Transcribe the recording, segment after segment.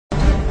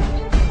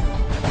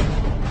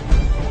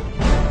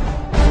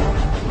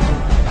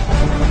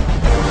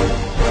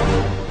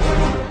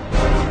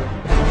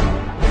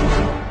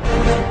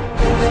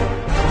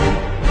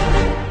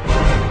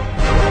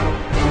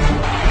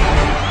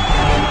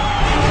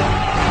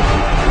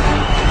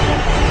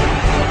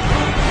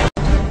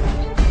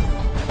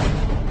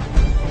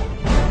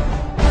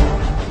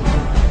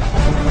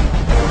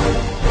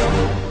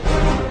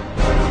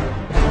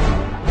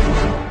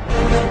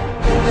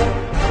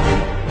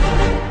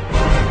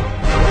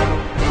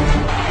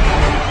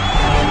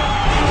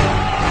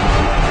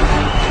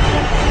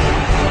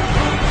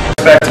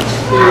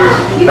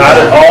Not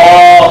at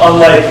all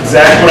unlike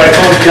exactly what I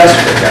told you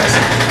yesterday, guys.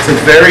 It's a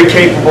very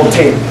capable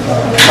team.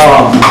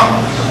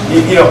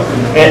 You know,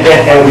 and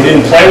we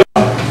didn't play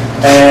well,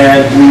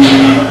 and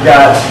we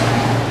got,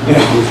 you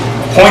know,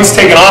 points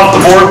taken off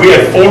the board. We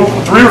had 3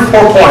 or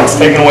 4 points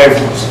taken away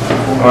from us.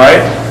 All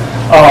right,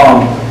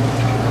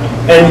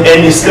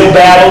 and you still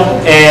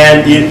battled,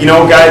 and you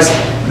know, guys,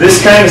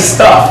 this kind of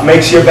stuff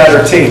makes you a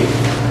better team.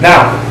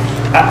 Now,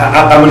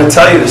 I'm going to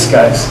tell you this,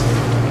 guys.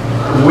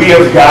 We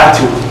have got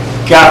to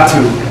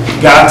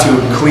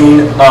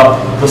clean up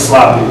the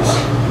sloppies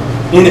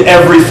in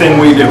everything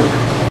we do.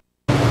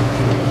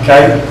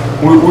 Okay?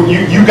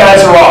 You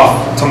guys are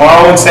off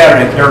tomorrow and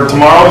Saturday, or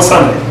tomorrow and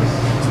Sunday.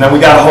 So then we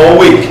got a whole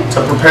week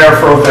to prepare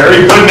for a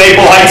very good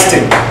Maple Heights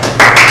team.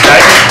 Okay?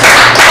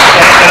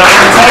 And I'm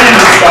going to tell you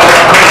this, guys.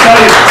 I'm going to tell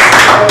you this.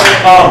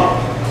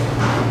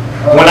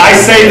 When I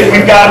say that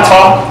we've got to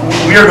talk,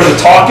 we are going to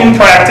talk in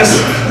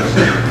practice.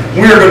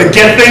 We are going to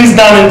get things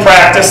done in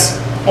practice,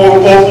 or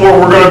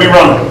we're going to be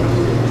running.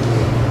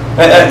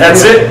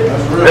 That's it.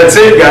 That's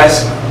it,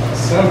 guys.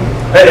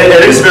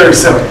 It is very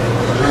simple.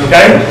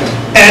 Okay?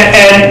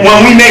 And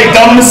when we make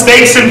dumb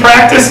mistakes in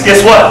practice,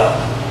 guess what?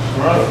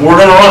 We're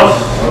going to run.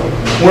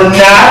 We're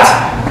not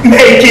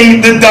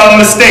making the dumb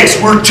mistakes.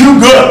 We're too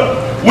good.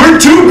 We're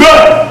too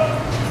good.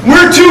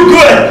 We're too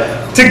good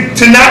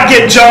to not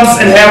get jumps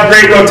and have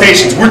great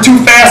rotations. We're too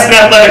fast and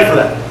athletic for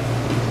that.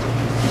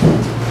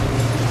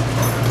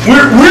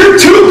 We're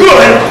too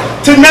good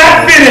to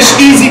not finish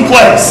easy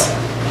plays.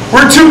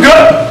 We're too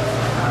good.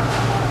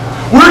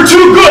 We're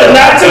too good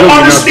not to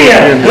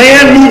understand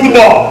land, move the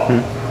ball.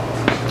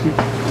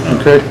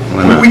 Okay.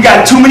 We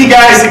got too many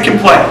guys that can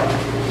play.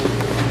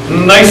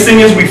 The nice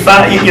thing is we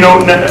found, you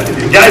know,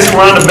 guys who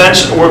were on the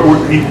bench,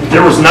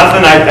 there was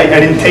nothing. I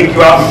didn't take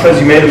you out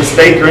because you made a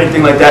mistake or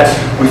anything like that.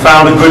 We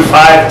found a good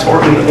 5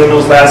 in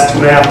those last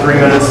 2.5, 3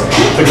 minutes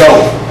to go.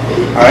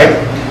 All right?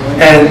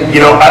 And, you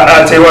know,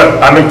 I'll tell you what,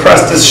 I'm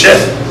impressed as shit.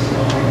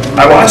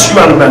 I watched you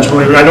on the bench,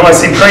 believe it or not. I know I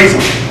seem crazy.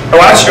 I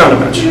watched you on the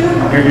bench.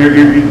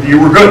 You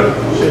were good.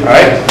 All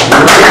right?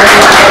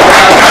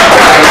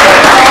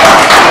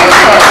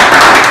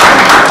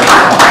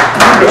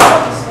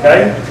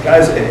 Okay,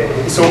 guys.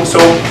 So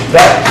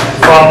that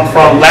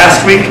from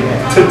last week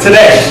to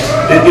today,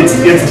 it's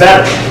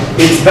better.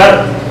 It's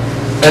better.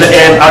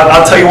 And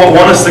I'll tell you what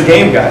won us the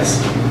game,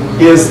 guys,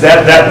 is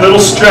that little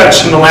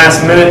stretch in the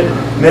last minute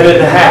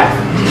and a half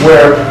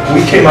where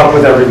we came up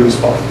with every loose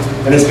ball,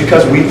 and it's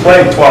because we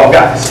played 12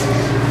 guys.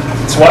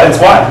 It's why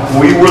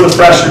we were the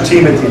fresher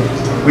team at the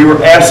end. We were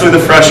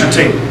absolutely the fresher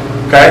team.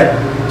 Okay,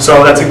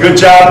 so that's a good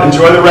job.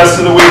 Enjoy the rest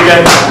of the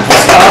weekend.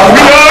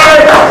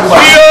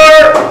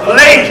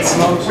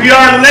 We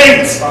are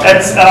late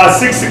at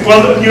 6.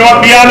 Well, you know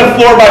what? Be on the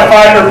floor by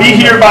 5, or be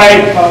here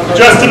by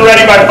just and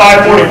ready by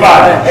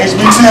 5:45.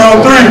 HBT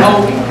on 3.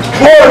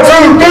 4,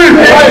 2, 3.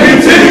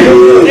 HBT.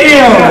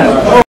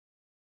 Damn.